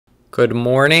Good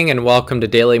morning and welcome to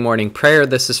Daily Morning Prayer.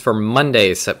 This is for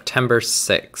Monday, September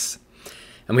 6th.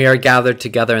 And we are gathered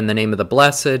together in the name of the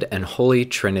Blessed and Holy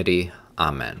Trinity.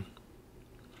 Amen.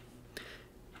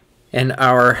 And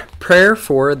our prayer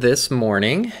for this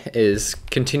morning is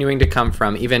continuing to come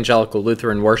from Evangelical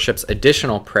Lutheran Worship's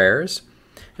additional prayers.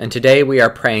 And today we are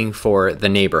praying for the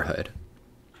neighborhood.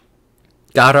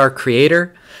 God, our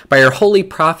Creator, by your holy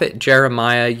prophet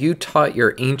Jeremiah, you taught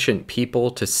your ancient people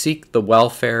to seek the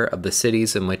welfare of the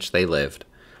cities in which they lived.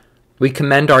 We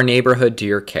commend our neighborhood to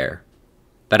your care,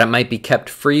 that it might be kept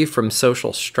free from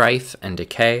social strife and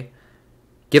decay.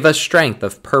 Give us strength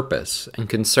of purpose and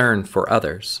concern for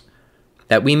others,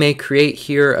 that we may create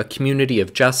here a community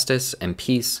of justice and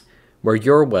peace where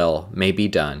your will may be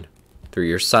done. Through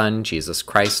your Son, Jesus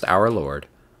Christ our Lord.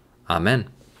 Amen.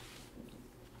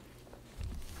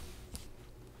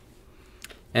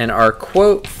 And our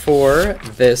quote for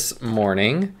this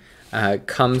morning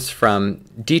comes from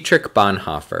Dietrich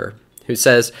Bonhoeffer, who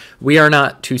says, "We are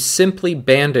not to simply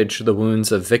bandage the wounds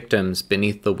of victims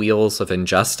beneath the wheels of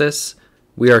injustice.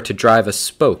 We are to drive a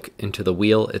spoke into the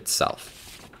wheel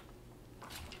itself."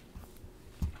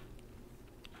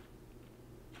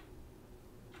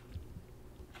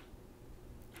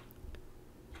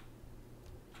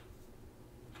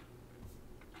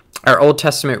 Our Old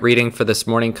Testament reading for this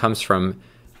morning comes from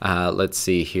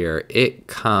It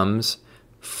comes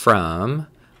from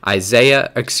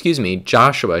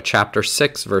Joshua chapter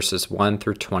 6, verses 1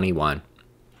 through 21.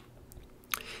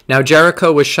 Now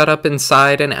Jericho was shut up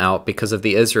inside and out because of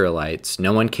the Israelites.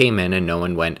 No one came in and no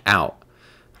one went out.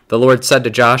 The Lord said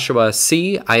to Joshua,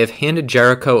 "See, I have handed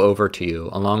Jericho over to you,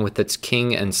 along with its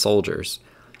king and soldiers.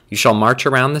 You shall march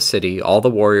around the city, all the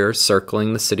warriors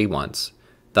circling the city once.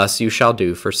 Thus you shall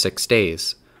do for 6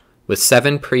 days. With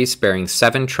 7 priests bearing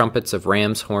 7 trumpets of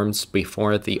ram's horns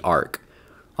before the ark.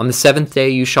 On the 7th day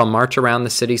you shall march around the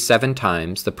city 7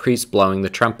 times, the priests blowing the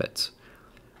trumpets.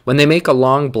 When they make a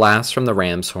long blast from the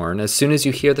ram's horn, as soon as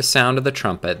you hear the sound of the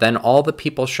trumpet, then all the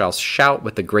people shall shout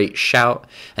with a great shout,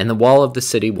 and the wall of the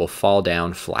city will fall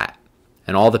down flat,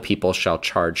 and all the people shall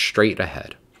charge straight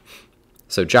ahead."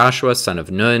 So Joshua, son of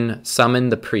Nun,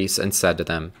 summoned the priests and said to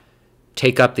them,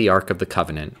 "Take up the Ark of the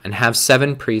Covenant, and have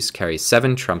 7 priests carry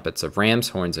 7 trumpets of ram's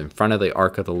horns in front of the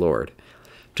Ark of the Lord."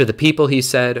 To the people he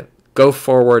said, "Go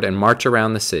forward and march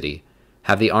around the city.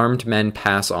 Have the armed men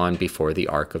pass on before the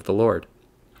Ark of the Lord."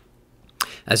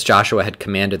 As Joshua had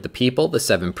commanded the people, the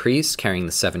 7 priests, carrying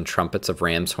the 7 trumpets of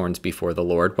ram's horns before the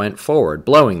Lord, went forward,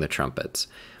 blowing the trumpets,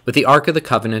 with the Ark of the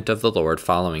Covenant of the Lord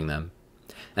following them.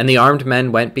 And the armed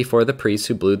men went before the priests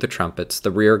who blew the trumpets.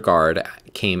 The rear guard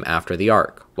came after the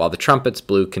ark, while the trumpets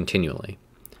blew continually.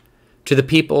 To the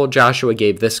people Joshua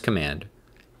gave this command: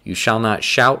 "You shall not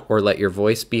shout or let your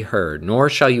voice be heard, nor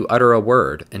shall you utter a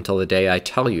word until the day I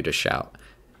tell you to shout.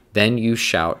 Then you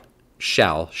shall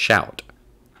shout."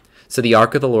 So the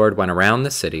ark of the Lord went around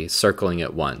the city, circling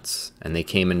it once, and they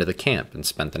came into the camp and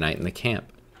spent the night in the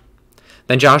camp.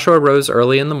 Then Joshua rose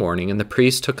early in the morning, and the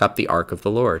priests took up the ark of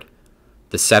the Lord.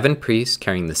 The 7 priests,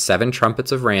 carrying the 7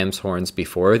 trumpets of ram's horns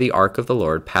before the ark of the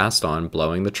Lord, passed on,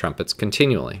 blowing the trumpets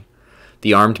continually.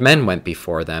 The armed men went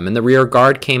before them, and the rear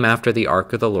guard came after the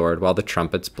ark of the Lord, while the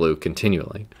trumpets blew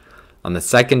continually. On the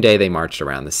 2nd day they marched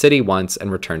around the city once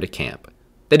and returned to camp.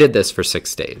 They did this for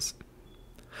 6 days.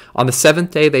 On the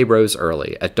 7th day they rose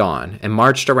early, at dawn, and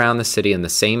marched around the city in the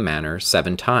same manner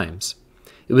 7 times.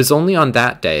 It was only on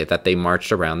that day that they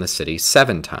marched around the city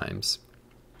 7 times.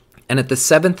 And at the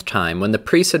 7th time, when the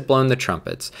priests had blown the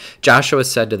trumpets, Joshua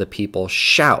said to the people,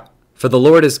 "Shout, for the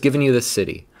Lord has given you the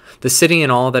city. The city and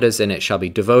all that is in it shall be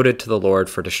devoted to the Lord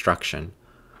for destruction.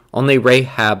 Only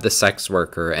Rahab the sex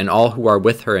worker and all who are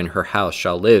with her in her house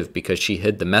shall live, because she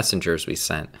hid the messengers we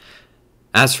sent.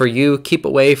 As for you, keep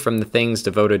away from the things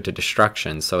devoted to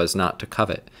destruction, so as not to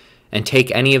covet, and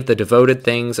take any of the devoted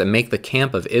things and make the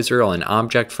camp of Israel an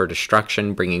object for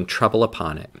destruction, bringing trouble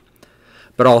upon it.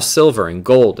 But all silver and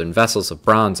gold and vessels of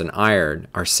bronze and iron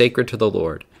are sacred to the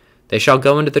Lord. They shall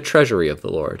go into the treasury of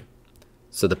the Lord."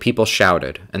 So the people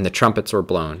shouted, and the trumpets were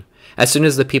blown. As soon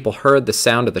as the people heard the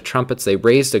sound of the trumpets, they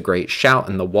raised a great shout,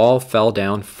 and the wall fell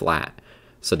down flat.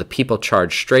 So the people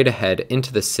charged straight ahead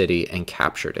into the city and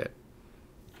captured it.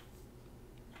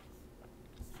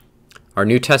 Our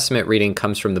New Testament reading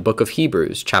comes from the book of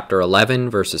Hebrews, chapter 11,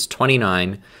 verses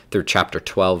 29 through chapter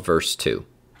 12, verse 2.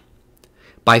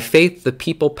 By faith the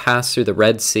people passed through the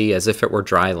Red Sea as if it were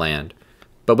dry land.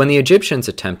 But when the Egyptians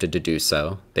attempted to do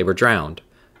so, they were drowned.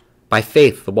 By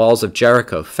faith the walls of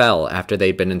Jericho fell after they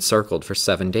had been encircled for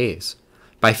 7 days.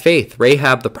 By faith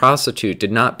Rahab the prostitute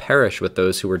did not perish with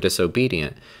those who were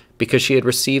disobedient, because she had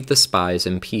received the spies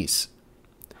in peace.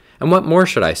 And what more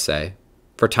should I say?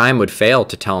 For time would fail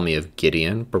to tell me of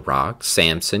Gideon, Barak,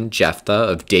 Samson, Jephthah,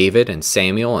 of David and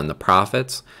Samuel and the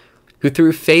prophets, who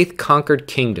through faith conquered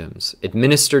kingdoms,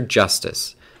 administered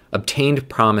justice, obtained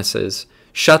promises,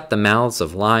 shut the mouths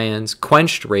of lions,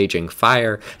 quenched raging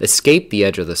fire, escaped the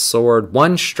edge of the sword,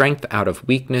 won strength out of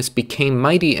weakness, became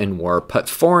mighty in war, put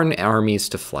foreign armies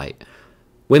to flight.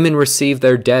 Women received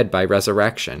their dead by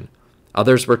resurrection.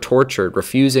 Others were tortured,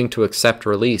 refusing to accept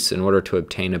release in order to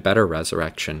obtain a better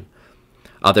resurrection.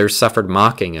 Others suffered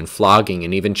mocking and flogging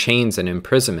and even chains and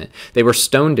imprisonment. They were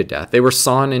stoned to death. They were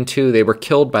sawn in two. They were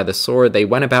killed by the sword. They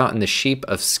went about in the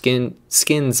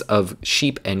skins of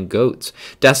sheep and goats,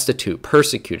 destitute,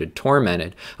 persecuted,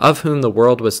 tormented, of whom the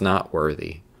world was not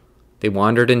worthy. They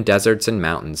wandered in deserts and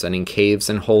mountains and in caves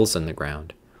and holes in the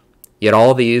ground. Yet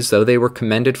all these, though they were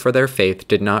commended for their faith,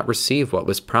 did not receive what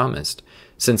was promised,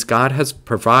 since God has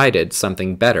provided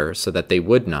something better so that they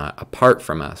would not, apart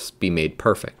from us, be made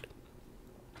perfect.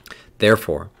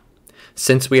 Therefore,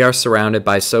 since we are surrounded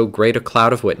by so great a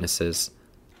cloud of witnesses,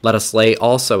 let us lay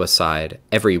also aside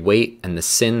every weight and the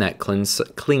sin that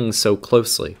clings so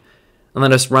closely, and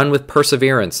let us run with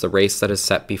perseverance the race that is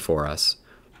set before us,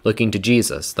 looking to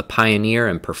Jesus, the pioneer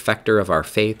and perfecter of our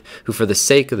faith, who for the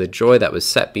sake of the joy that was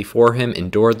set before him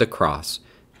endured the cross,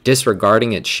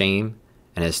 disregarding its shame,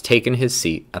 and has taken his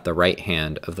seat at the right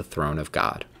hand of the throne of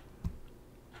God.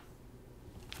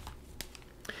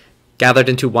 Gathered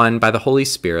into one by the Holy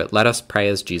Spirit, let us pray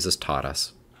as Jesus taught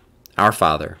us. Our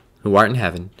Father, who art in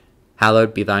heaven,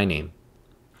 hallowed be thy name.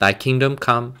 Thy kingdom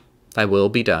come, thy will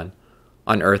be done,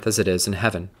 on earth as it is in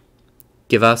heaven.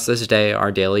 Give us this day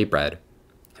our daily bread,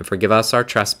 and forgive us our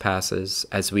trespasses,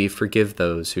 as we forgive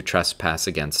those who trespass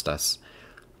against us.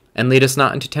 And lead us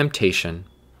not into temptation,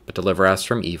 but deliver us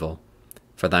from evil.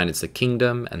 For thine is the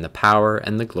kingdom, and the power,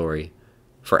 and the glory,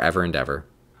 forever and ever.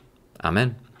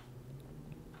 Amen.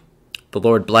 The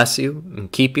Lord bless you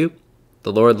and keep you.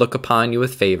 The Lord look upon you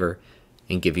with favor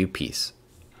and give you peace.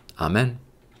 Amen.